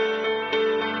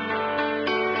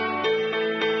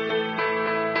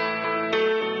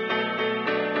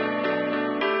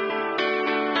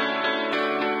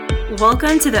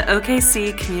Welcome to the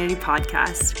OKC Community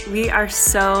Podcast. We are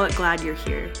so glad you're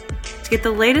here. To get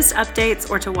the latest updates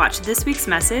or to watch this week's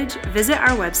message, visit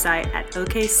our website at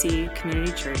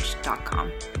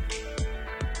okccommunitychurch.com.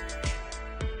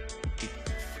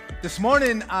 This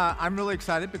morning, I'm really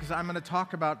excited because I'm going to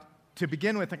talk about, to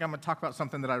begin with, I'm going to talk about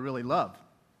something that I really love.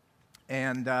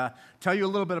 And tell you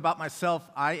a little bit about myself.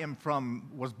 I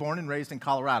was born and raised in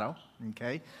Colorado,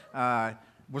 okay?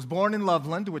 Was born in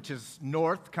Loveland, which is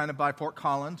north, kind of by Fort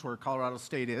Collins, where Colorado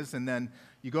State is. And then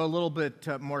you go a little bit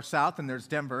more south, and there's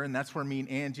Denver, and that's where me and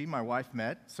Angie, my wife,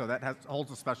 met. So that holds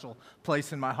a special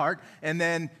place in my heart. And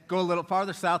then go a little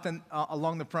farther south and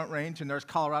along the Front Range, and there's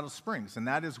Colorado Springs, and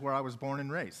that is where I was born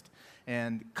and raised.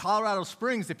 And Colorado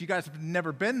Springs, if you guys have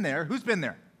never been there, who's been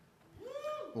there?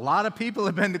 A lot of people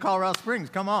have been to Colorado Springs.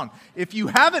 Come on. If you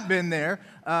haven't been there,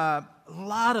 a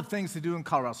lot of things to do in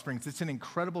Colorado Springs. It's an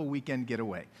incredible weekend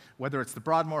getaway. Whether it's the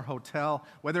Broadmoor Hotel,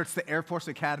 whether it's the Air Force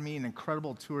Academy, an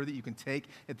incredible tour that you can take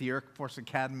at the Air Force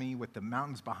Academy with the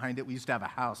mountains behind it. We used to have a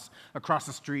house across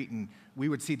the street, and we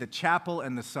would see the chapel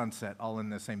and the sunset all in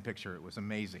the same picture. It was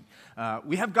amazing.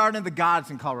 We have Garden of the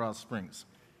Gods in Colorado Springs.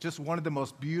 Just one of the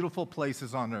most beautiful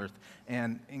places on earth,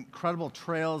 and incredible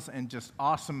trails and just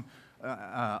awesome,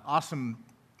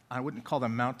 I wouldn't call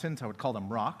them mountains, I would call them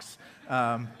rocks,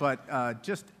 but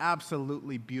just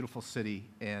absolutely beautiful city,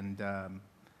 and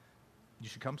you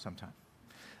should come sometime.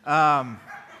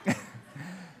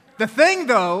 The thing,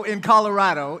 though, in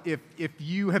Colorado, if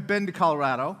you have been to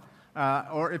Colorado,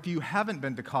 or if you haven't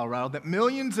been to Colorado, that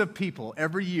millions of people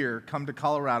every year come to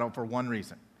Colorado for one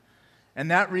reason. And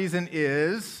that reason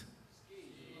is,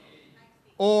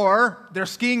 or they're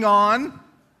skiing on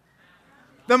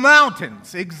the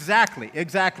mountains. Exactly.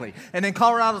 And in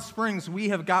Colorado Springs, we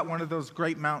have got one of those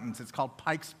great mountains. It's called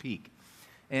Pikes Peak.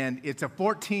 And it's a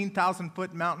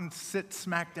 14,000-foot mountain, sits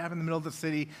smack dab in the middle of the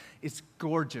city. It's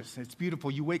gorgeous. It's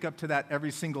beautiful. You wake up to that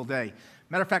every single day.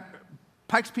 Matter of fact,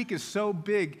 Pikes Peak is so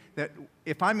big that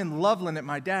if I'm in Loveland at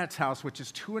my dad's house, which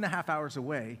is 2.5 hours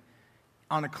away,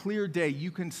 on a clear day, you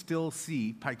can still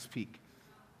see Pikes Peak.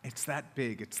 It's that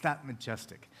big. It's that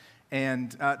majestic.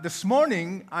 And this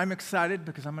morning, I'm excited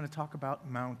because I'm going to talk about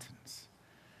mountains.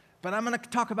 But I'm going to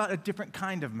talk about a different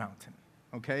kind of mountain,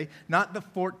 okay? Not the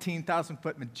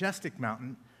 14,000-foot majestic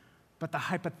mountain, but the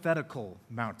hypothetical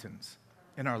mountains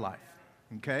in our life,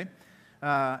 okay?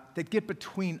 That get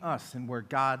between us and where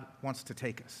God wants to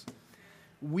take us.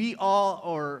 We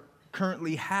all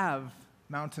currently have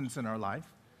mountains in our life.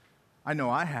 I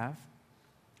know I have.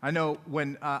 I know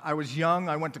when I was young,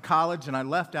 I went to college and I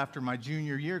left after my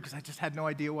junior year because I just had no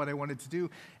idea what I wanted to do.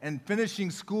 And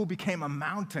finishing school became a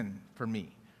mountain for me,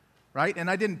 right? And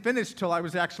I didn't finish till I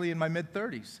was actually in my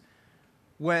mid-30s.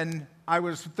 When I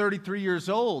was 33 years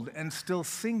old and still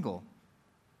single,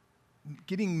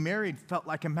 getting married felt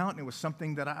like a mountain. It was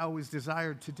something that I always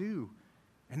desired to do.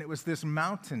 And it was this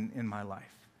mountain in my life.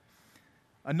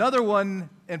 Another one,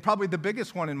 and probably the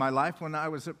biggest one in my life, when I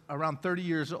was around 30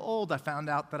 years old, I found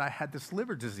out that I had this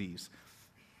liver disease.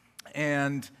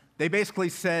 And they basically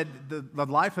said the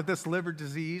life of this liver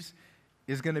disease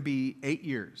is going to be 8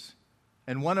 years.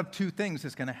 And one of two things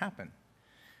is going to happen.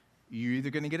 You're either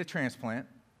going to get a transplant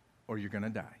or you're going to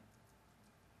die.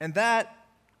 And that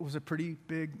was a pretty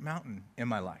big mountain in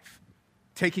my life,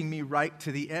 taking me right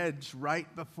to the edge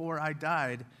right before I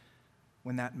died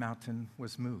when that mountain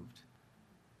was moved.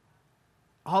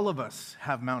 All of us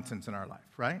have mountains in our life,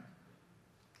 right?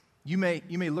 You may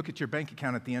look at your bank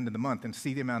account at the end of the month and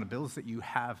see the amount of bills that you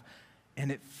have,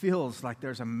 and it feels like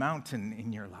there's a mountain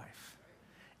in your life.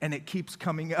 And it keeps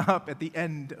coming up at the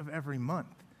end of every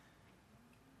month.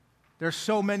 There's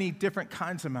so many different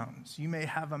kinds of mountains. You may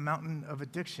have a mountain of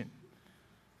addiction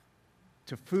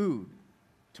to food,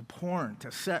 to porn,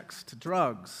 to sex, to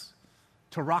drugs,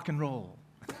 to rock and roll.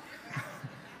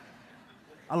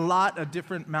 A lot of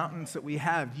different mountains that we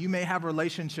have. You may have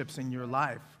relationships in your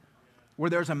life where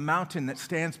there's a mountain that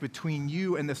stands between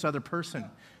you and this other person.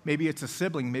 Maybe it's a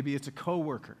sibling, maybe it's a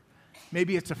coworker,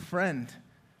 maybe it's a friend.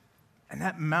 And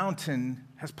that mountain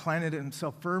has planted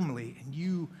itself firmly, and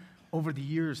you, over the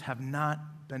years, have not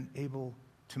been able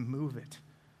to move it.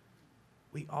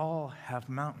 We all have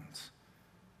mountains.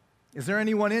 Is there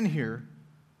anyone in here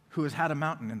who has had a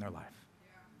mountain in their life?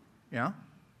 Yeah?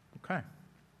 Okay.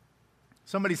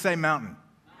 Somebody say mountain.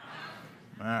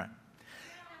 All right.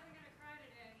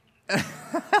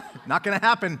 Not going to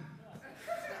happen.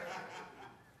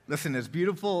 Listen, as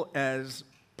beautiful as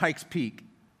Pikes Peak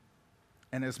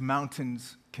and as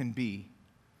mountains can be,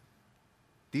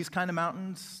 these kind of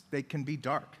mountains, they can be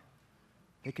dark.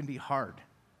 They can be hard.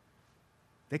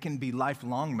 They can be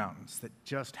lifelong mountains that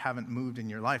just haven't moved in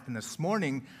your life. And this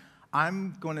morning,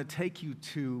 I'm going to take you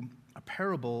to a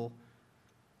parable.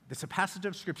 It's a passage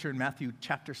of Scripture in Matthew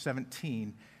chapter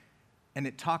 17, and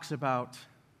it talks about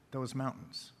those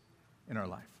mountains in our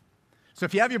life. So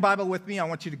if you have your Bible with me, I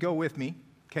want you to go with me,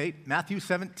 okay? Matthew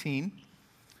 17,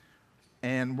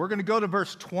 and we're going to go to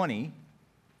verse 20.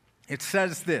 It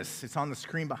says this. It's on the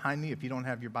screen behind me if you don't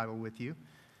have your Bible with you.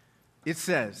 It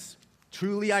says,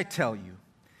 "Truly I tell you,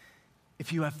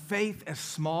 if you have faith as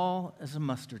small as a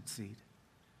mustard seed,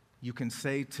 you can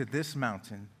say to this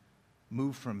mountain,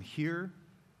 'Move from here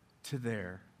to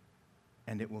there,'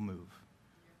 and it will move.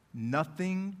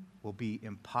 Nothing will be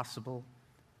impossible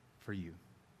for you."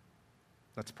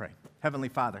 Let's pray. Heavenly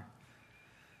Father,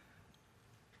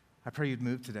 I pray you'd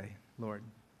move today, Lord.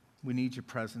 We need your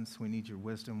presence. We need your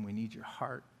wisdom. We need your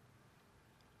heart.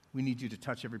 We need you to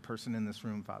touch every person in this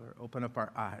room, Father. Open up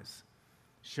our eyes.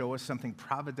 Show us something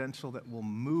providential that will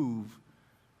move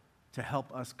to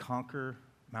help us conquer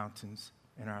mountains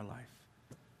in our life.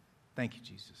 Thank you,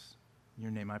 Jesus. In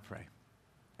your name I pray.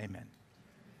 Amen.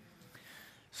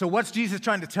 So what's Jesus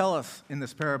trying to tell us in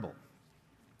this parable?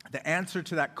 The answer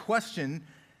to that question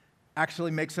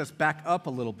actually makes us back up a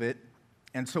little bit.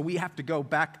 And so we have to go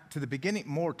back to the beginning,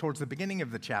 more towards the beginning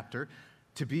of the chapter,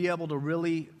 to be able to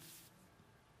really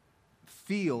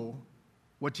feel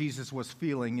what Jesus was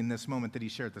feeling in this moment that he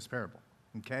shared this parable.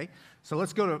 Okay? So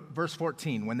let's go to verse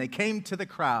 14. When they came to the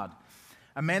crowd,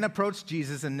 a man approached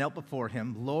Jesus and knelt before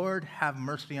him. "Lord, have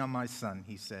mercy on my son,"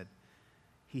 he said.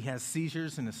 "He has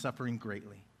seizures and is suffering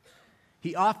greatly.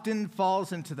 He often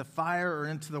falls into the fire or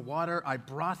into the water. I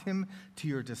brought him to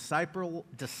your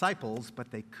disciples, but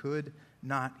they could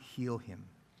not heal him."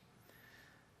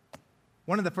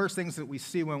 One of the first things that we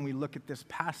see when we look at this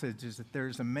passage is that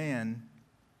there's a man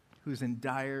who's in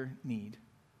dire need,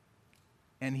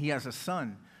 and he has a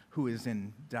son who is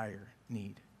in dire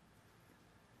need.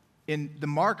 In the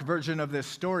Mark version of this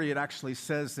story, it actually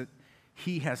says that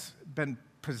he has been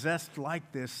possessed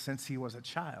like this since he was a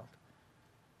child.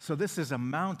 So this is a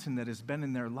mountain that has been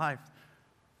in their life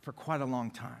for quite a long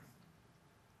time.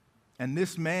 And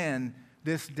this man,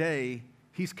 this day,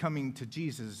 he's coming to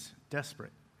Jesus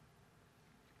desperate.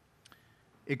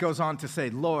 It goes on to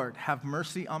say, "Lord, have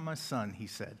mercy on my son," he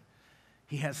said.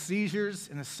 "He has seizures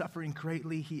and is suffering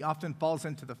greatly. He often falls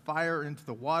into the fire or into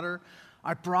the water.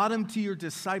 I brought him to your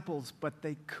disciples, but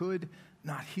they could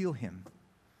not heal him."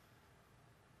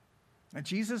 And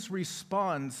Jesus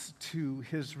responds to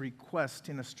his request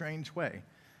in a strange way.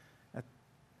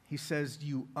 He says,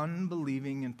 "You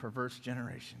unbelieving and perverse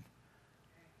generation,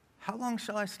 how long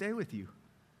shall I stay with you?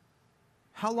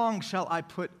 How long shall I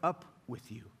put up with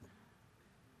you?"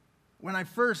 When I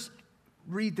first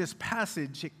read this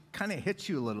passage, it kind of hits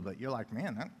you a little bit. You're like,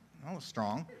 man, that was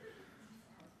strong.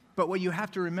 But what you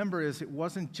have to remember is it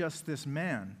wasn't just this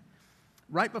man.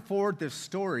 Right before this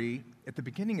story, at the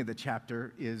beginning of the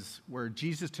chapter, is where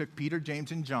Jesus took Peter,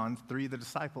 James, and John, three of the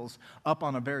disciples, up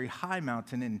on a very high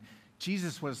mountain, and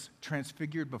Jesus was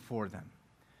transfigured before them.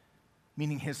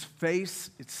 Meaning his face,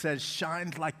 it says,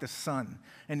 shined like the sun,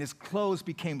 and his clothes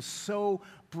became so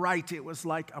bright, it was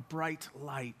like a bright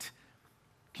light.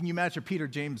 Can you imagine Peter,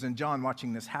 James, and John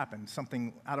watching this happen?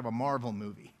 Something out of a Marvel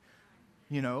movie,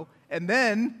 you know? And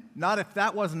then, not if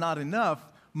that was not enough,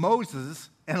 Moses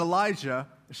and Elijah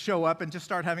show up and just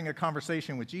start having a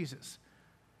conversation with Jesus.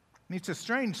 And it's a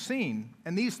strange scene,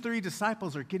 and these three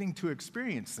disciples are getting to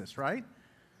experience this, right?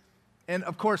 And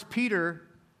of course, Peter,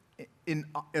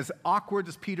 as awkward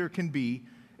as Peter can be,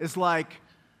 is like,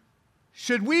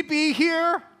 "Should we be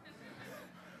here?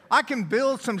 I can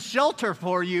build some shelter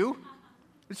for you."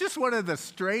 It's just one of the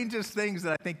strangest things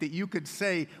that I think that you could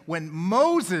say when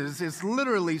Moses is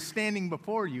literally standing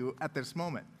before you at this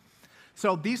moment.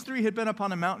 So these three had been up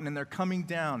on a mountain, and they're coming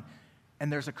down,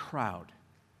 and there's a crowd.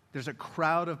 There's a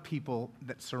crowd of people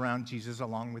that surround Jesus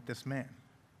along with this man,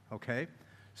 okay?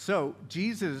 So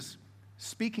Jesus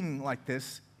speaking like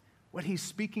this, what he's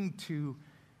speaking to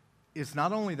is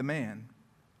not only the man,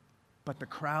 but the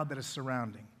crowd that is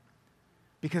surrounding.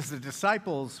 Because the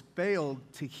disciples failed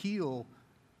to heal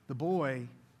the boy.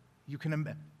 You can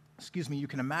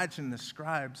imagine the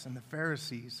scribes and the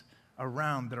Pharisees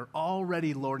around that are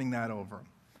already lording that over him.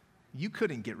 You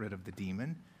couldn't get rid of the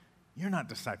demon. You're not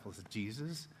disciples of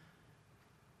Jesus.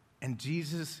 And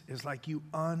Jesus is like, "You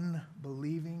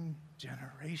unbelieving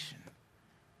generation.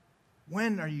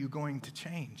 When are you going to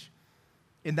change?"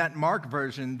 In that Mark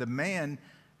version,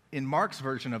 in Mark's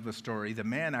version of the story, the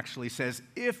man actually says,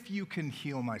 "If you can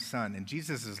heal my son." And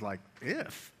Jesus is like,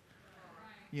 "If?"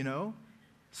 You know?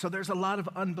 So there's a lot of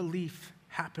unbelief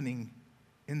happening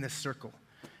in this circle.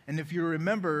 And if you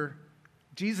remember,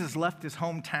 Jesus left his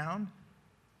hometown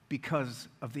because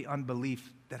of the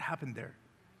unbelief that happened there.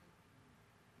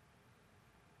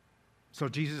 So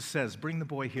Jesus says, "Bring the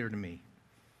boy here to me."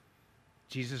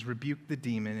 Jesus rebuked the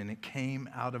demon, and it came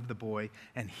out of the boy,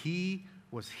 and he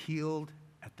was healed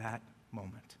at that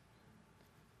moment.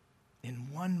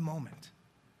 In one moment,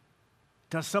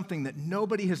 does something that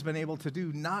nobody has been able to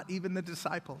do, not even the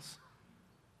disciples.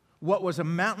 What was a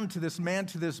mountain to this man,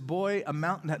 to this boy, a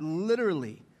mountain that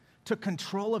literally took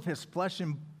control of his flesh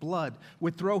and blood,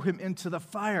 would throw him into the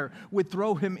fire, would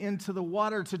throw him into the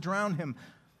water to drown him.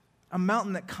 A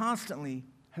mountain that constantly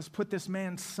has put this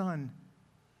man's son,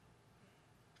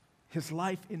 his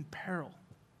life in peril.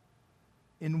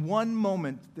 In one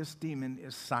moment, this demon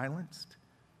is silenced,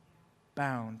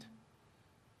 bound,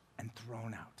 and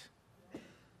thrown out,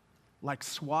 like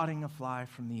swatting a fly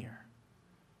from the air.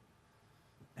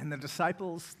 And the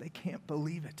disciples, they can't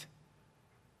believe it.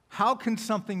 How can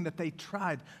something that they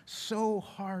tried so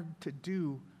hard to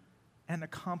do and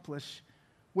accomplish,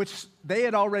 which they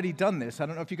had already done this. I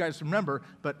don't know if you guys remember,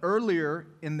 but earlier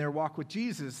in their walk with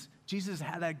Jesus, Jesus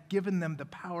had given them the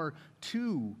power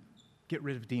to get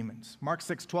rid of demons. Mark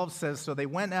 6:12 says, "So they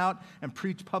went out and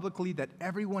preached publicly that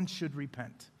everyone should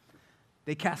repent.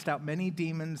 They cast out many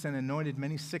demons and anointed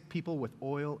many sick people with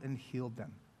oil and healed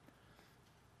them."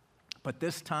 But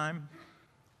this time,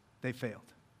 they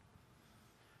failed.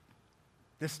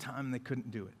 This time, they couldn't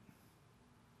do it.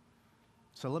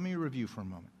 So let me review for a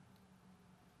moment.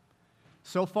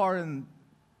 So far in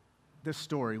this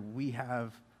story, we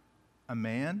have a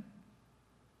man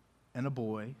and a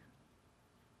boy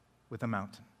with a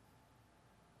mountain.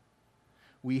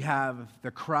 We have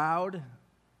the crowd,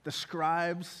 the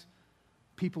scribes,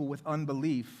 people with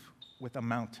unbelief with a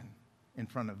mountain in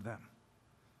front of them.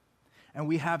 And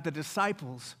we have the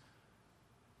disciples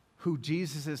who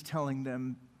Jesus is telling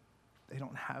them they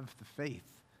don't have the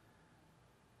faith,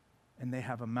 and they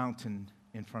have a mountain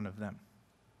in front of them.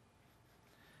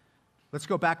 Let's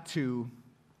go back to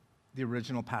the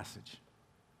original passage.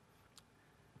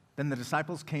 Then the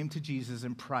disciples came to Jesus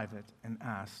in private and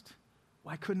asked,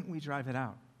 "Why couldn't we drive it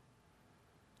out?"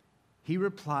 He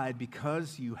replied,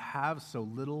 "Because you have so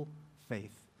little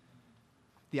faith."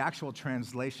 The actual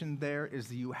translation there is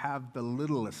that you have the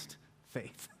littlest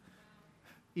faith.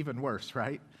 Even worse,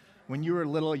 right? When you were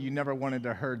little, you never wanted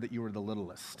to hear that you were the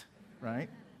littlest, right?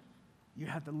 You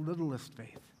have the littlest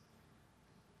faith.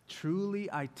 Truly,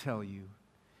 I tell you,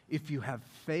 if you have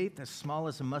faith as small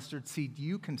as a mustard seed,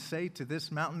 you can say to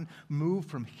this mountain, "Move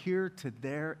from here to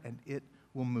there," and it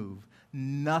will move.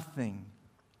 Nothing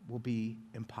will be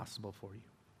impossible for you.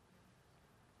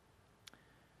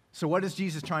 So what is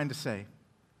Jesus trying to say?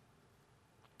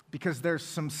 Because there's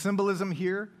some symbolism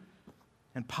here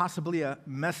and possibly a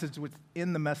message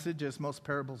within the message, as most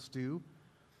parables do.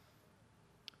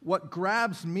 What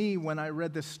grabs me when I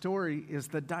read this story is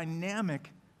the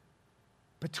dynamic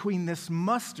between this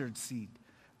mustard seed,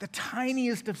 the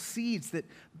tiniest of seeds that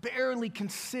barely can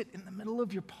sit in the middle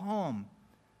of your palm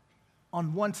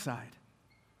on one side.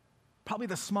 Probably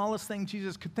the smallest thing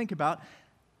Jesus could think about.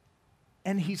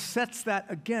 And he sets that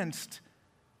against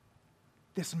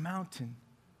this mountain,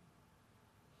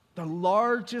 the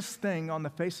largest thing on the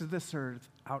face of this earth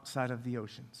outside of the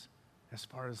oceans, as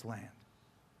far as land.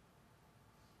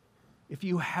 If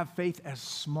you have faith as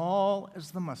small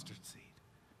as the mustard seed,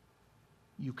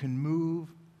 you can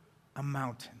move a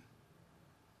mountain.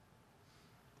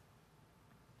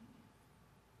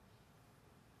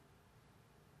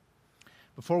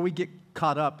 Before we get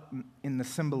caught up in the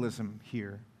symbolism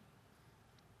here,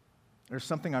 there's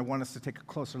something I want us to take a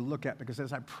closer look at, because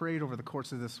as I prayed over the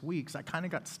course of this week, I kind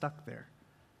of got stuck there.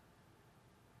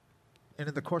 And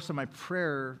in the course of my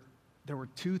prayer, there were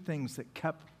two things that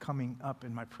kept coming up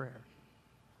in my prayer.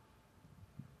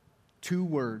 Two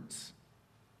words.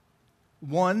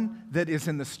 One that is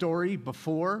in the story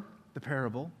before the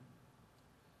parable,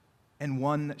 and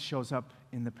one that shows up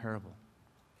in the parable.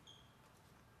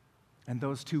 And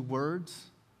those two words,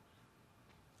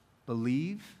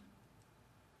 believe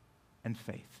and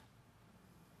faith.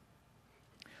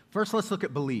 First, let's look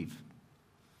at believe.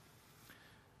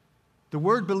 The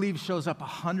word believe shows up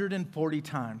 140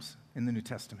 times in the New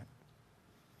Testament.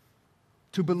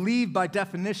 To believe, by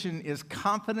definition, is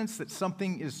confidence that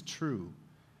something is true,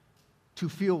 to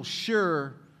feel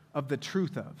sure of the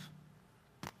truth of.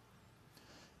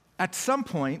 At some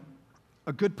point,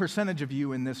 a good percentage of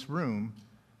you in this room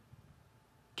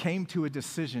came to a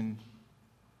decision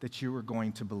that you were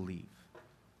going to believe.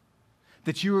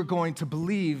 That you were going to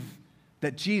believe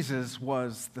that Jesus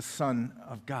was the Son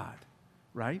of God,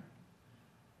 right?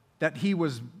 That he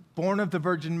was born of the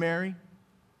Virgin Mary,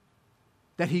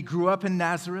 that he grew up in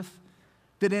Nazareth,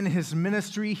 that in his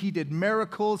ministry he did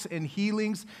miracles and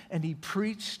healings and he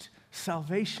preached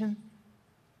salvation.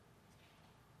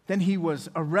 Then he was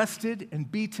arrested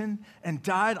and beaten and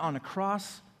died on a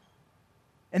cross.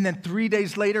 And then 3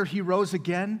 days later he rose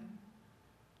again,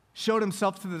 showed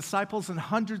himself to the disciples and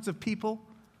hundreds of people,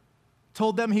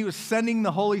 told them he was sending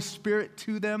the Holy Spirit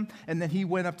to them, and then he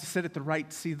went up to sit at the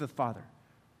right seat of the Father,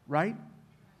 right?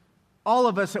 All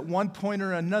of us at one point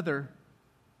or another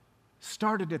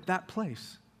started at that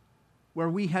place where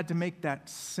we had to make that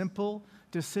simple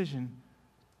decision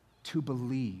to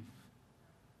believe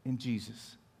in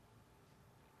Jesus.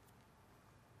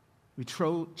 We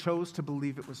chose to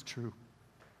believe it was true.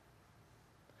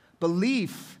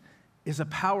 Belief is a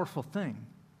powerful thing.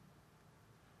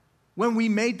 When we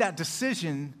made that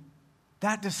decision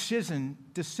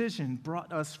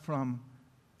brought us from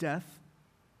death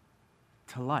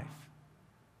to life.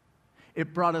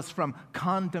 It brought us from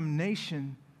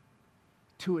condemnation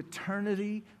to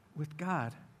eternity with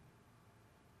God.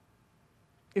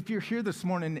 If you're here this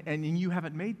morning and you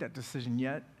haven't made that decision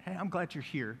yet, hey, I'm glad you're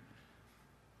here.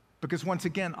 Because once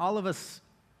again, all of us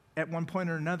at one point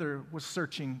or another was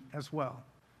searching as well,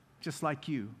 just like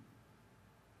you.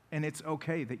 And it's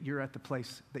okay that you're at the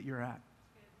place that you're at.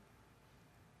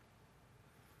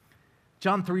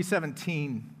 John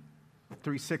 3:17,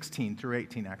 3:16 through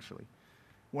 18 actually.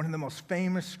 One of the most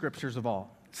famous scriptures of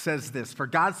all says this: "For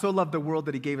God so loved the world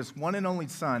that he gave his one and only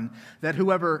Son, that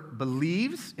whoever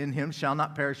believes in him shall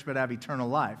not perish but have eternal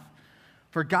life.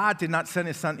 For God did not send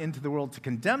his Son into the world to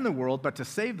condemn the world, but to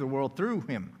save the world through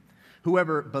him.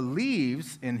 Whoever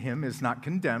believes in him is not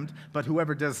condemned, but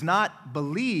whoever does not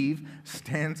believe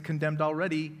stands condemned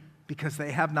already, because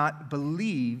they have not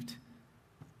believed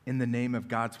in the name of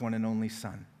God's one and only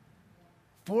Son."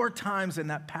 4 times in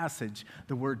that passage,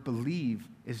 the word believe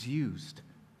is used.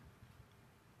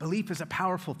 Belief is a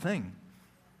powerful thing.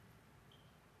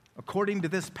 According to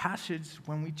this passage,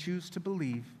 when we choose to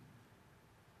believe,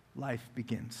 life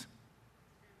begins.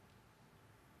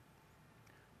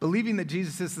 Believing that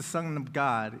Jesus is the Son of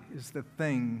God is the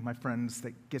thing, my friends,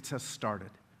 that gets us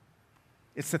started.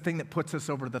 It's the thing that puts us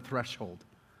over the threshold.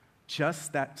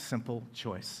 Just that simple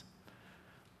choice.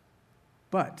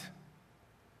 But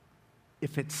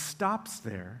if it stops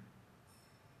there,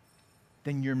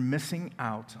 then you're missing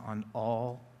out on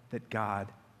all that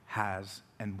God has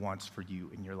and wants for you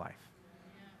in your life.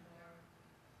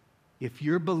 If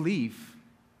your belief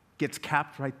gets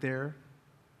capped right there,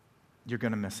 you're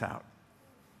going to miss out.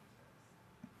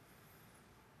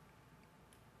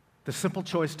 The simple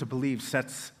choice to believe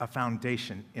sets a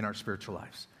foundation in our spiritual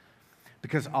lives,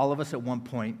 because all of us at one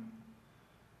point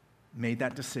made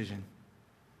that decision.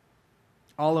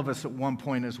 All of us at one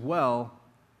point as well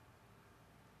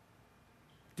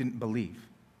didn't believe.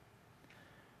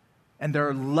 And there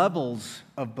are levels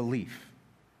of belief,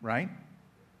 right?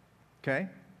 Okay?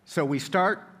 So we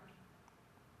start,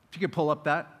 if you could pull up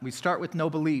that, we start with no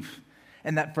belief.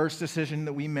 And that first decision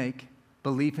that we make,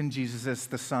 belief in Jesus as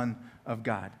the Son of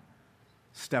God.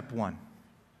 Step 1.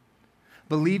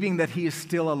 Believing that he is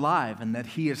still alive and that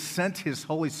he has sent his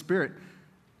Holy Spirit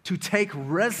to take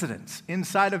residence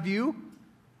inside of you,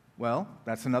 well,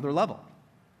 that's another level.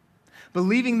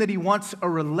 Believing that he wants a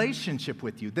relationship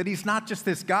with you, that he's not just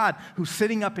this God who's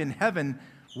sitting up in heaven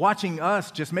watching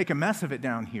us just make a mess of it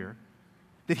down here,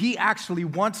 that he actually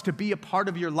wants to be a part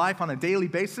of your life on a daily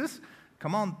basis.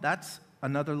 Come on, that's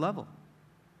another level.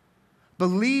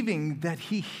 Believing that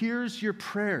he hears your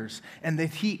prayers and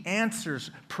that he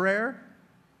answers prayer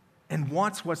and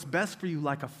wants what's best for you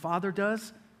like a father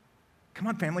does. Come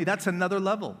on, family, that's another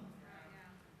level.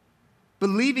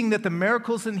 Believing that the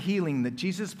miracles and healing that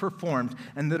Jesus performed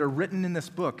and that are written in this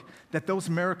book, that those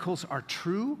miracles are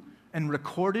true and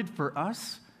recorded for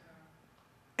us,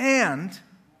 and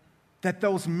that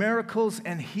those miracles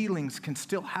and healings can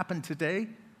still happen today,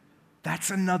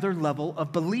 that's another level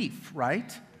of belief,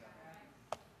 right?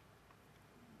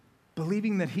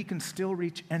 Believing that he can still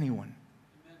reach anyone.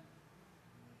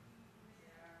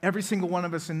 Every single one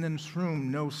of us in this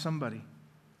room knows somebody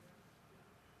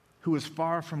who is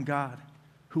far from God,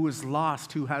 who is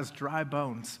lost, who has dry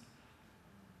bones.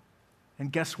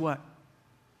 And guess what?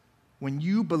 When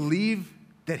you believe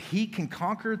that he can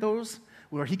conquer those,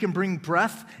 where he can bring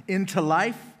breath into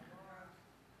life,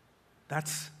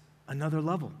 that's another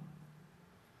level.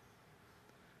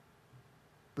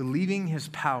 Believing his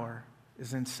power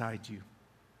is inside you.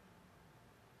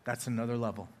 That's another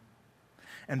level.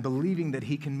 And believing that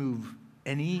he can move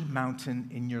any mountain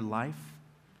in your life,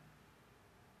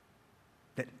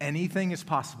 that anything is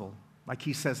possible, like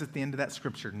he says at the end of that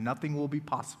scripture, nothing will be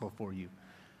possible for you.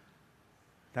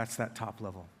 That's that top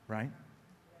level, right?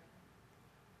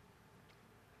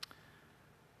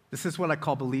 This is what I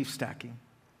call belief stacking.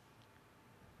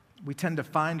 We tend to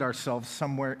find ourselves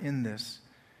somewhere in this.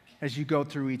 As you go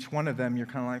through each one of them, you're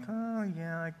kind of like, oh,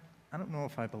 yeah, I don't know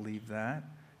if I believe that.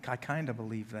 I kind of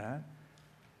believe that.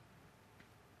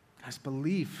 Guys,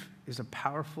 belief is a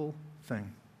powerful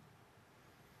thing.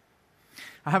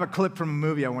 I have a clip from a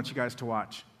movie I want you guys to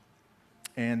watch.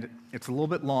 And it's a little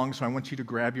bit long, so I want you to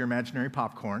grab your imaginary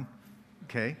popcorn,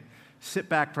 okay? Sit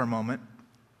back for a moment,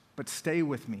 but stay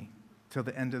with me till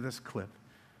the end of this clip,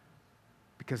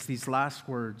 because these last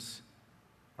words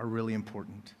are really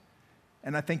important.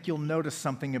 And I think you'll notice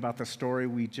something about the story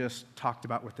we just talked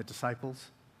about with the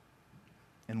disciples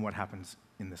and what happens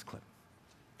in this clip.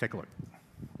 Take a look.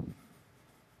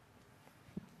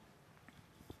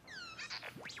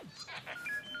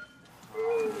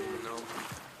 No.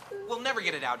 We'll never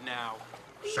get it out now.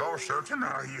 So certain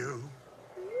are you?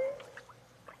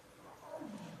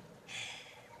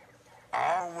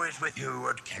 Always with you,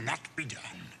 it cannot be done.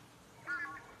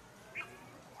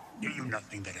 Hear you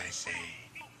nothing that I say?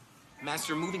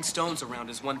 Master, moving stones around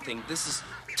is one thing. This is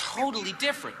totally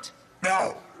different.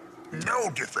 No, no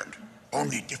different.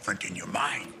 Only different in your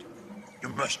mind. You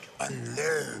must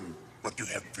unlearn what you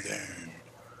have learned.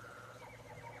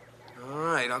 All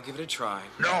right, I'll give it a try.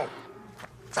 No,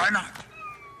 try not.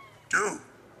 Do.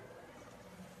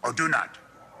 Or do not.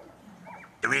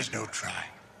 There is no try.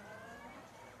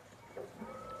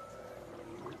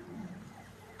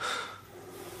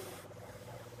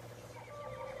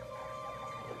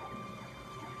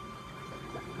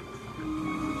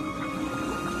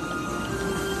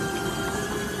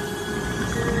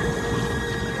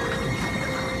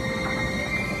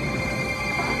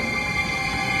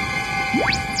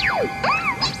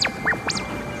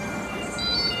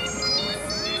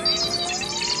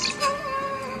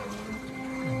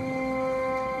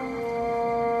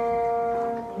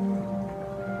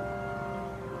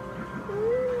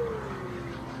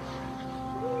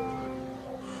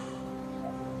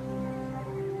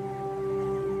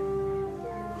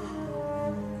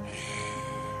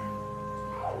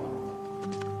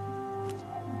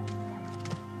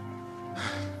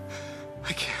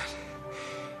 I can't.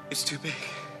 It's too big.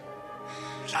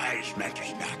 Size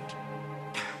matters not.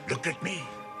 Look at me.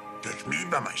 Judge me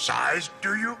by my size,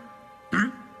 do you?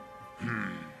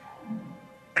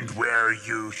 And where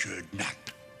you should not.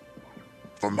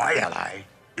 For my ally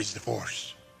is the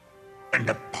Force. And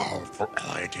a powerful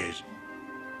ally it is.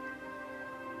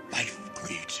 Life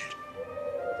creates it.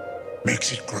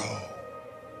 Makes it grow.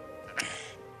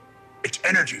 Its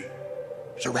energy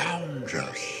surrounds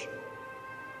us.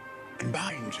 And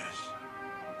binds us.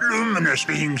 Luminous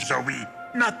beings are we,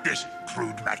 not this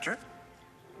crude matter.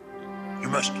 You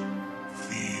must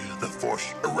feel the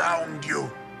Force around you.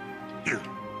 Here,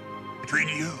 between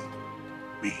you,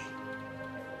 me,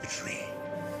 the tree,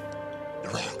 the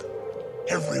rock,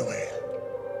 everywhere.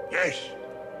 Yes,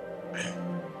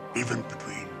 even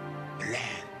between the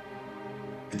land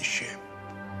and the ship.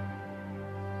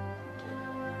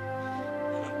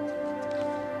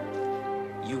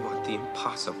 You want the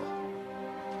impossible.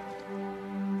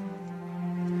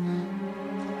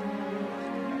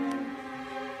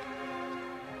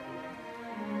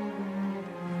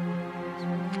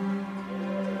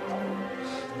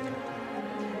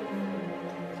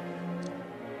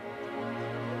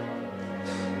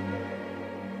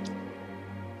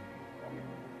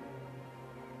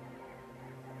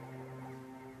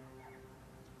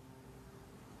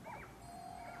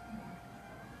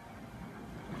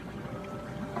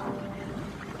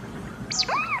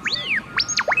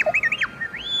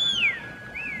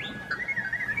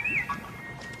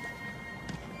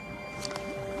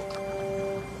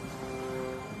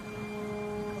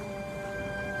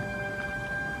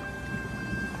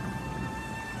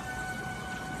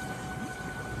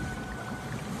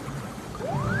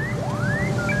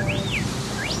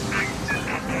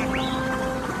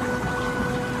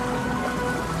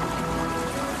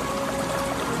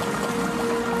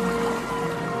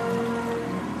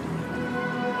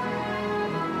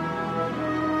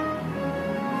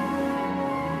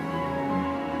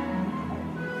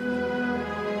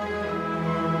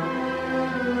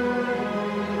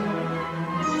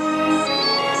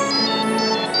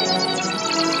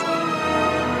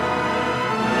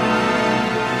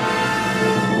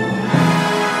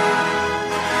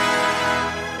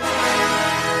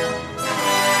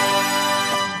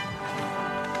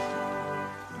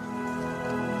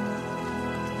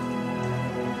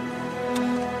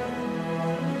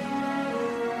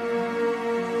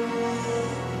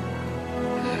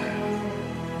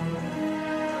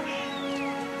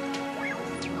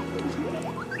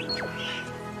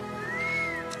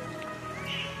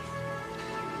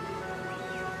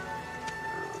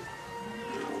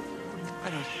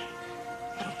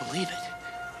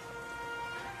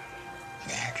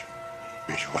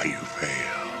 why you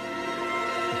fail.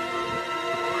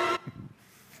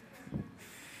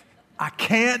 I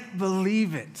can't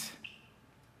believe it.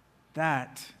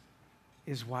 That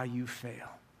is why you fail.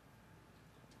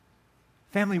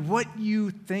 Family, what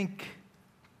you think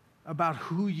about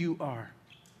who you are,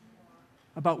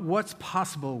 about what's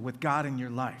possible with God in your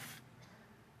life,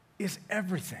 is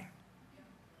everything.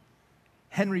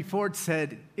 Henry Ford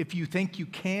said, if you think you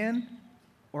can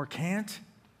or can't,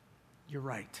 you're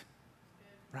right.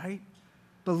 Right?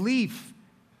 Belief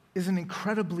is an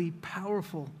incredibly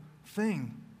powerful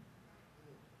thing.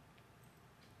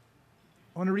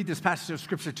 I want to read this passage of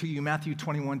scripture to you, Matthew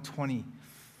 21:20.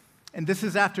 And this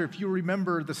is after, if you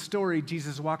remember the story,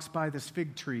 Jesus walks by this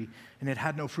fig tree and it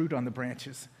had no fruit on the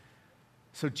branches.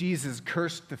 So Jesus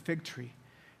cursed the fig tree.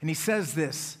 And he says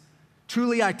this,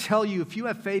 truly I tell you, if you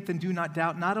have faith and do not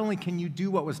doubt, not only can you do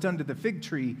what was done to the fig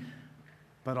tree,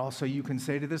 but also you can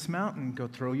say to this mountain, go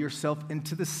throw yourself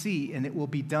into the sea and it will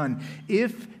be done.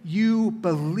 If you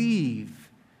believe,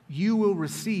 you will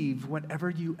receive whatever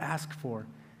you ask for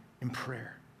in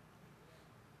prayer.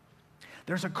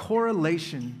 There's a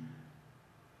correlation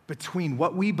between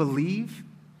what we believe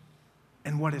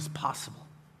and what is possible.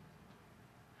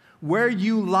 Where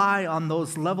you lie on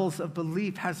those levels of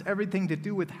belief has everything to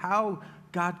do with how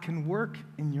God can work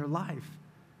in your life.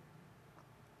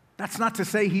 That's not to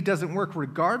say he doesn't work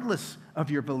regardless of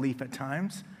your belief at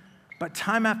times, but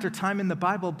time after time in the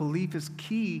Bible, belief is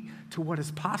key to what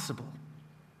is possible.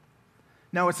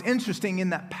 Now, it's interesting in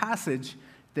that passage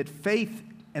that faith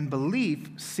and belief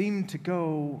seem to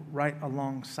go right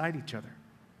alongside each other.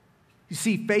 You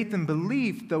see, faith and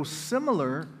belief, though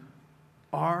similar,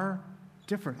 are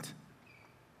different.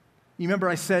 You remember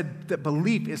I said that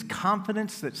belief is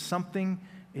confidence that something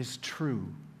is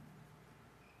true.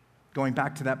 Going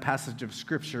back to that passage of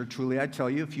Scripture, truly I tell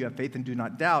you, if you have faith and do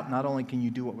not doubt, not only can you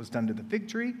do what was done to the fig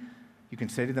tree, you can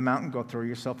say to the mountain, go throw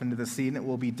yourself into the sea, and it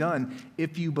will be done.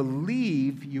 If you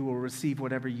believe, you will receive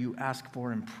whatever you ask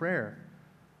for in prayer.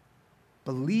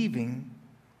 Believing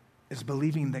is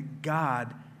believing that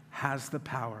God has the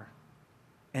power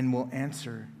and will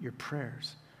answer your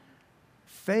prayers.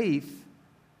 Faith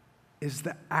is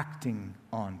the acting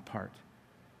on part.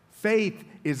 Faith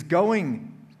is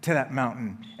going to that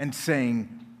mountain and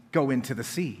saying, go into the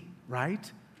sea,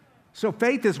 right? So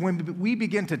faith is when we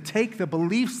begin to take the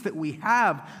beliefs that we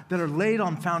have that are laid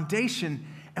on foundation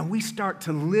and we start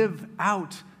to live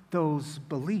out those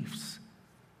beliefs.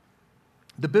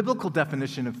 The biblical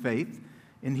definition of faith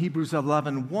in Hebrews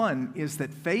 11:1 is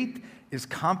that faith is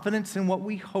confidence in what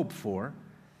we hope for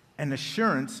and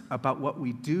assurance about what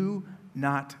we do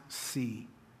not see.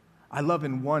 I love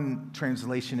in one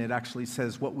translation it actually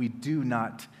says what we do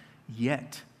not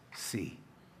yet see.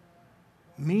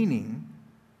 Meaning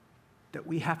that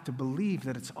we have to believe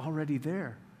that it's already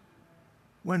there.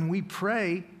 When we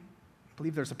pray, I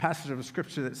believe there's a passage of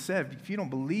scripture that said, if you don't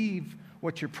believe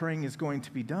what you're praying is going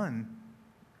to be done,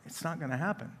 it's not going to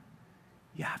happen.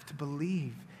 You have to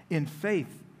believe in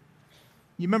faith.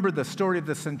 You remember the story of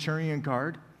the centurion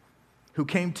guard who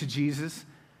came to Jesus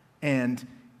and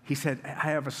he said, I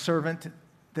have a servant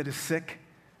that is sick.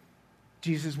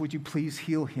 Jesus, would you please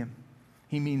heal him?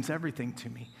 He means everything to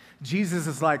me. Jesus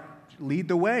is like, lead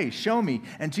the way, show me.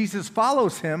 And Jesus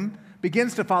follows him,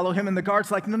 begins to follow him, and the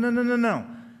guard's like, no.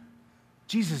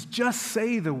 Jesus, just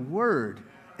say the word,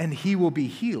 and he will be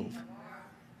healed.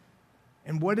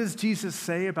 And what does Jesus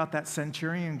say about that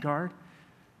centurion guard?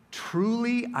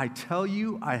 Truly, I tell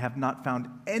you, I have not found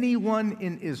anyone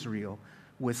in Israel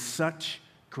with such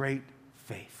great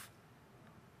faith.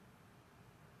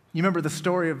 You remember the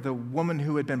story of the woman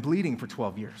who had been bleeding for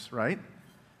 12 years, right?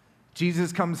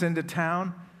 Jesus comes into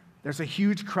town. There's a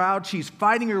huge crowd. She's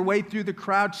fighting her way through the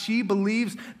crowd. She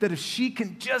believes that if she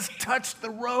can just touch the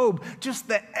robe, just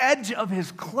the edge of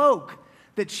his cloak,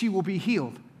 that she will be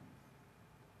healed.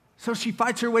 So she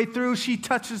fights her way through. She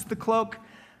touches the cloak.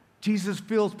 Jesus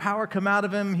feels power come out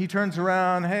of him. He turns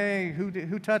around. Hey,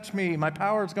 who touched me? My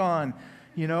power's gone,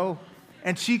 you know.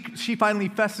 And she finally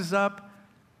fesses up.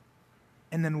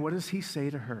 And then what does he say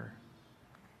to her?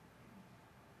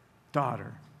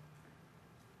 Daughter,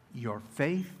 your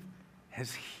faith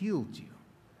has healed you.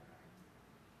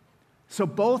 So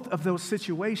both of those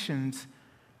situations,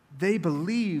 they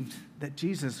believed that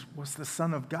Jesus was the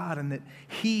Son of God and that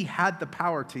he had the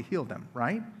power to heal them,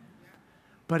 right?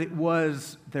 But it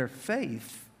was their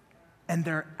faith and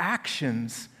their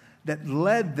actions that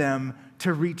led them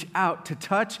to reach out, to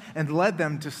touch, and led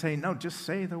them to say, no, just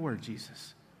say the word,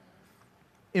 Jesus.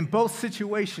 In both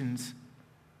situations,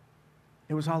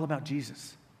 it was all about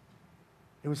Jesus.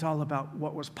 It was all about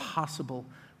what was possible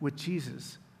with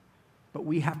Jesus. but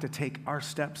we have to take our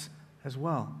steps as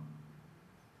well.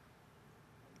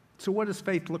 So what does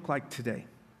faith look like today?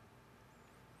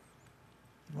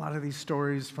 A lot of these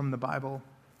stories from the Bible,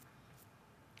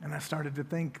 and I started to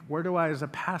think, where do I, as a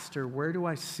pastor, where do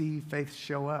I see faith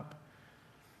show up?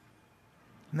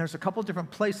 And there's a couple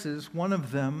different places. One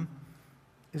of them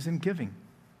is in giving.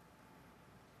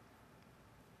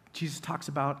 Jesus talks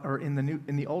about, or in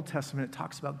the Old Testament, it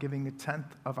talks about giving 1/10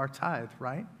 of our tithe,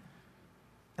 right?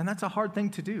 And that's a hard thing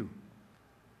to do.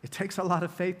 It takes a lot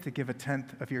of faith to give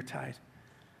 1/10 of your tithe.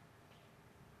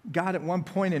 God, at one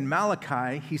point in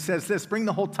Malachi, he says this, bring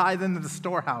the whole tithe into the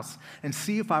storehouse and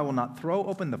see if I will not throw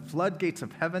open the floodgates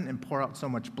of heaven and pour out so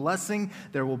much blessing,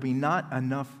 there will be not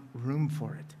enough room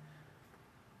for it.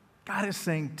 God is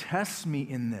saying, test me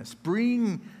in this.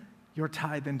 Bring your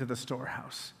tithe into the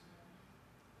storehouse.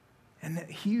 And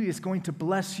that he is going to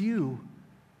bless you.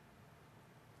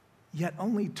 Yet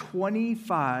only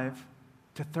 25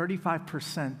 to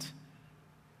 35%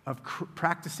 of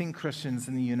practicing Christians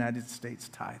in the United States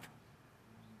tithe.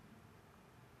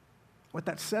 What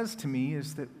that says to me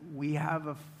is that we have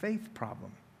a faith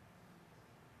problem.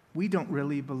 We don't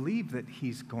really believe that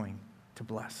he's going to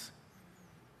bless.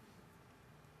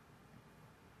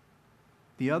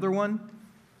 The other one,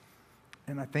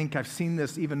 and I think I've seen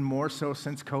this even more so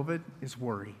since COVID, is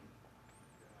worry.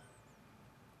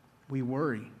 We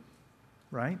worry,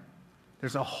 right?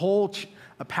 There's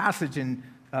a passage in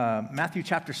Matthew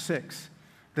chapter 6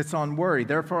 that's on worry.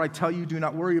 Therefore I tell you, do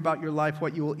not worry about your life,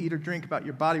 what you will eat or drink, about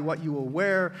your body, what you will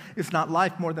wear. Is not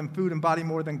life more than food and body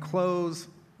more than clothes?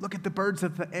 Look at the birds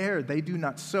of the air. They do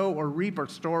not sow or reap or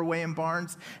store away in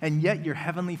barns, and yet your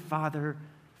heavenly Father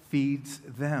feeds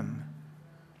them.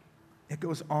 It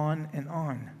goes on and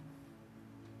on.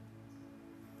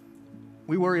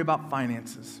 We worry about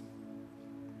finances.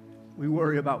 We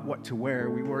worry about what to wear.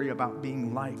 We worry about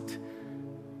being liked.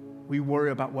 We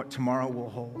worry about what tomorrow will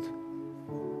hold.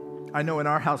 I know in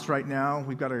our house right now,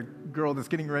 we've got a girl that's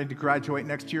getting ready to graduate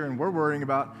next year, and we're worrying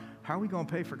about how are we going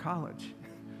to pay for college,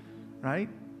 right?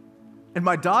 And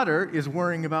my daughter is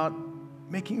worrying about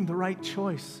making the right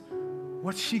choice.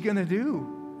 What's she going to do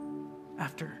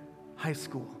after high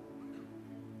school?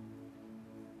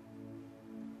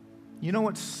 You know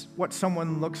what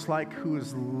someone looks like who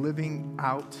is living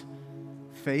out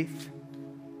faith?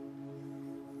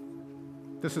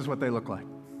 This is what they look like.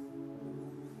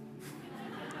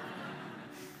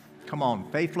 Come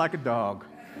on, faith like a dog.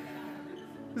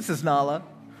 This is Nala,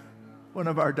 one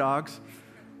of our dogs.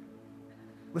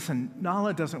 Listen,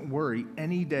 Nala doesn't worry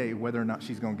any day whether or not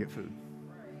she's going to get food.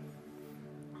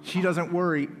 She doesn't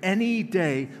worry any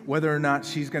day whether or not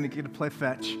she's going to get to play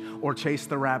fetch or chase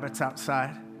the rabbits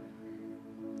outside.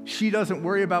 She doesn't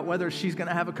worry about whether she's going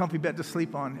to have a comfy bed to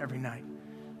sleep on every night.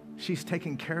 She's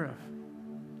taken care of.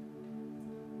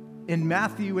 In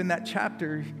Matthew, in that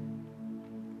chapter,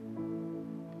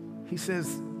 he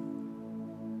says,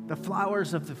 the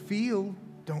flowers of the field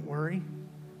don't worry.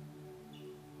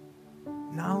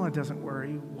 Nala doesn't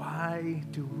worry. Why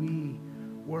do we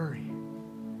worry?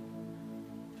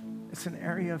 It's an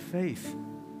area of faith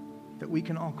that we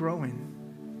can all grow in.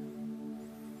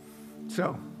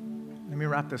 So, let me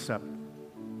wrap this up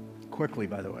quickly,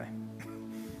 by the way.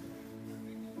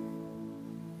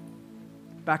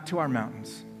 Back to our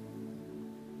mountains.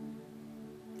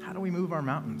 How do we move our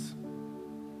mountains?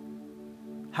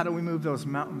 How do we move those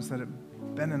mountains that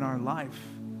have been in our life?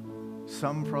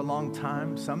 Some for a long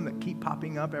time, some that keep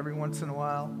popping up every once in a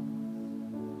while.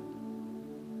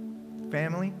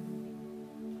 Family.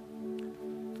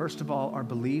 First of all, our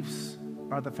beliefs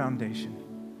are the foundation.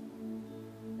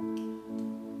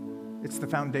 It's the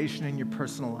foundation in your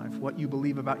personal life, what you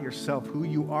believe about yourself, who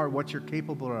you are, what you're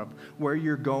capable of, where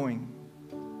you're going.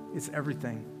 It's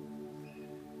everything.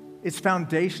 It's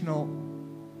foundational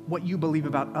what you believe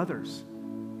about others.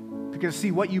 Because see,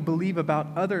 what you believe about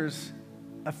others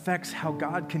affects how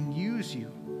God can use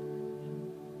you.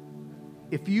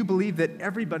 If you believe that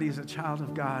everybody is a child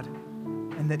of God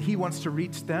and that he wants to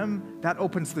reach them, that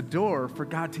opens the door for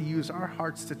God to use our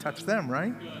hearts to touch them,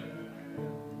 right?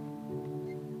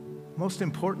 Most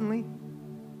importantly,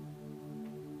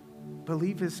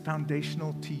 belief is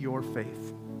foundational to your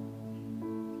faith.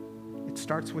 It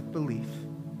starts with belief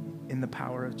in the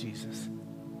power of Jesus.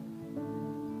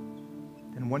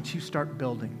 And once you start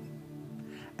building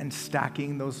and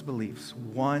stacking those beliefs,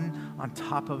 one on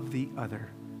top of the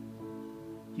other,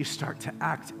 you start to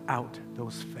act out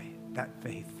that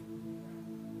faith.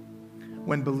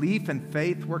 When belief and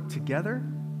faith work together,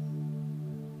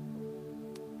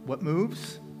 what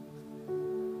moves?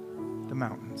 The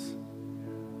mountains.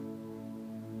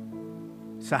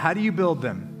 So how do you build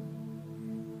them?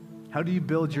 How do you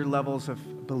build your levels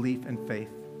of belief and faith?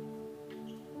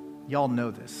 Y'all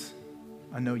know this.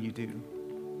 I know you do.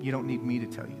 You don't need me to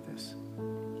tell you this.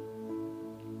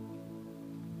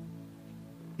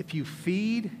 If you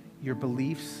feed your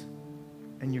beliefs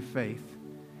and your faith,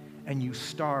 and you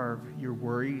starve your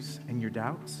worries and your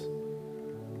doubts,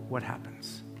 what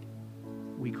happens?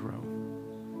 We grow.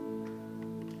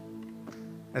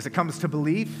 As it comes to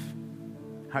belief,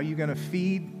 how are you going to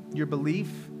feed your belief?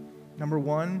 Number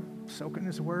one, soak in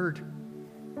His Word.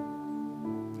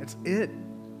 That's it.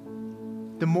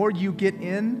 The more you get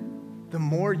in, the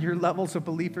more your levels of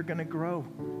belief are going to grow.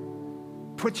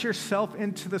 Put yourself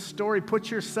into the story.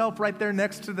 Put yourself right there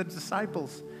next to the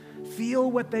disciples. Feel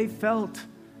what they felt.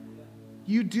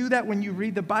 You do that when you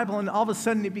read the Bible, and all of a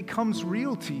sudden it becomes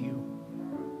real to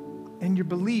you, and your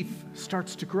belief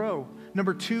starts to grow.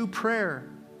 Number two, prayer.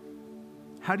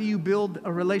 How do you build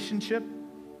a relationship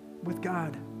with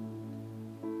God?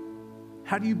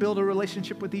 How do you build a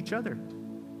relationship with each other?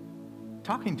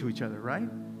 Talking to each other, right?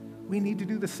 We need to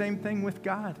do the same thing with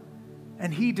God,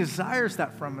 and He desires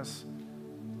that from us,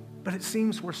 but it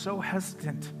seems we're so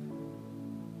hesitant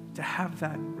to have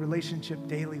that relationship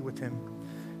daily with Him.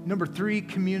 Number three,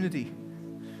 community.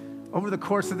 Over the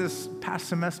course of this past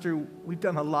semester, we've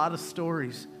done a lot of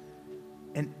stories.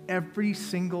 And every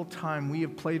single time we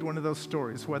have played one of those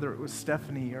stories, whether it was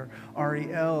Stephanie or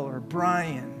Ariel or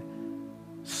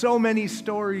Brian, so many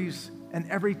stories, and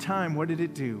every time, what did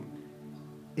it do?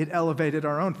 It elevated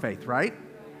our own faith, right?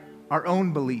 Our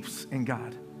own beliefs in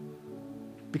God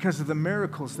because of the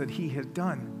miracles that He had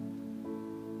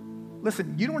done.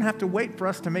 Listen, you don't have to wait for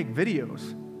us to make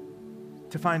videos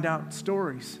to find out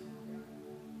stories.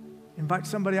 Invite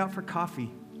somebody out for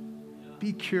coffee.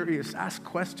 Be curious, ask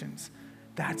questions.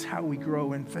 That's how we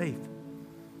grow in faith.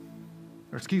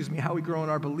 Or how we grow in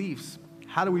our beliefs.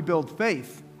 How do we build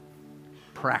faith?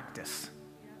 Practice.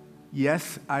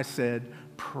 Yes, I said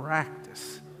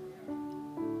practice.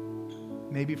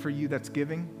 Maybe for you that's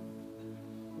giving.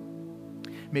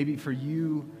 Maybe for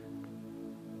you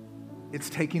it's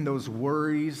taking those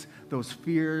worries, those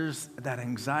fears, that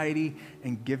anxiety,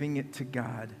 and giving it to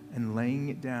God and laying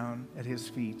it down at His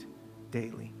feet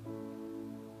daily.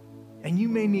 And you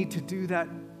may need to do that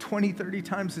 20, 30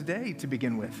 times a day to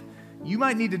begin with. You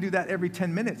might need to do that every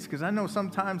 10 minutes, because I know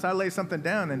sometimes I lay something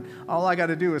down and all I got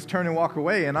to do is turn and walk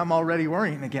away and I'm already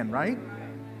worrying again, right?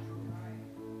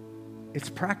 It's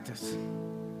practice.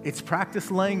 It's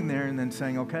practice laying there and then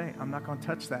saying, okay, I'm not going to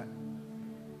touch that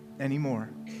anymore.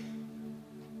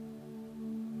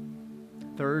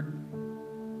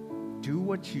 Third, do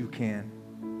what you can.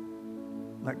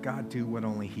 Let God do what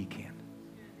only He can.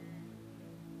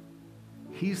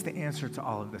 He's the answer to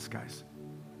all of this, guys.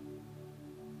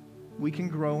 We can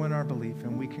grow in our belief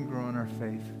and we can grow in our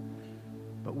faith,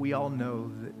 but we all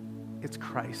know that it's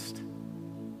Christ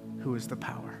who is the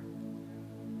power.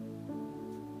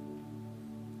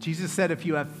 Jesus said, if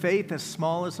you have faith as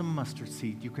small as a mustard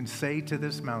seed, you can say to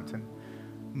this mountain,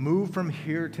 move from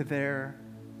here to there,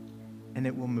 and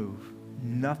it will move.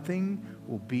 Nothing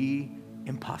will be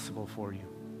impossible for you.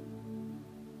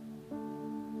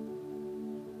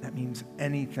 That means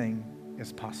anything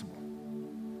is possible.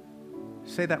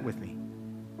 Say that with me.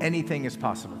 Anything is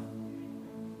possible.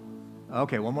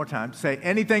 Okay, one more time. Say,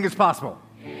 anything is possible.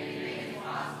 Anything is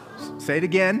possible. Say it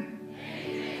again.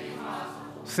 Anything is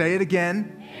possible. Say it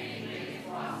again. Anything is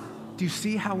possible. Do you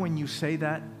see how when you say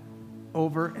that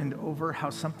over and over, how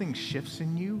something shifts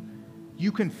in you?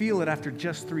 You can feel it after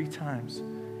just 3 times.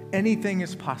 Anything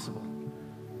is possible.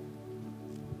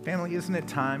 Family, isn't it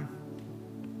time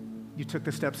you took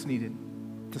the steps needed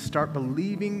to start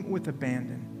believing with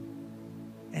abandon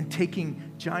and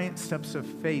taking giant steps of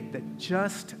faith that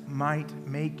just might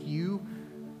make you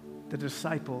the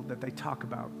disciple that they talk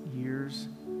about years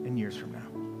and years from now?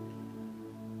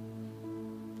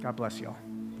 God bless y'all.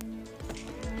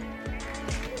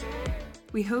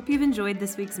 We hope you've enjoyed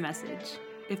this week's message.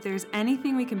 If there's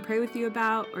anything we can pray with you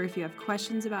about, or if you have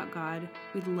questions about God,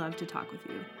 we'd love to talk with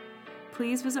you.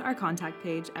 Please visit our contact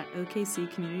page at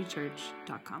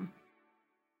okccommunitychurch.com.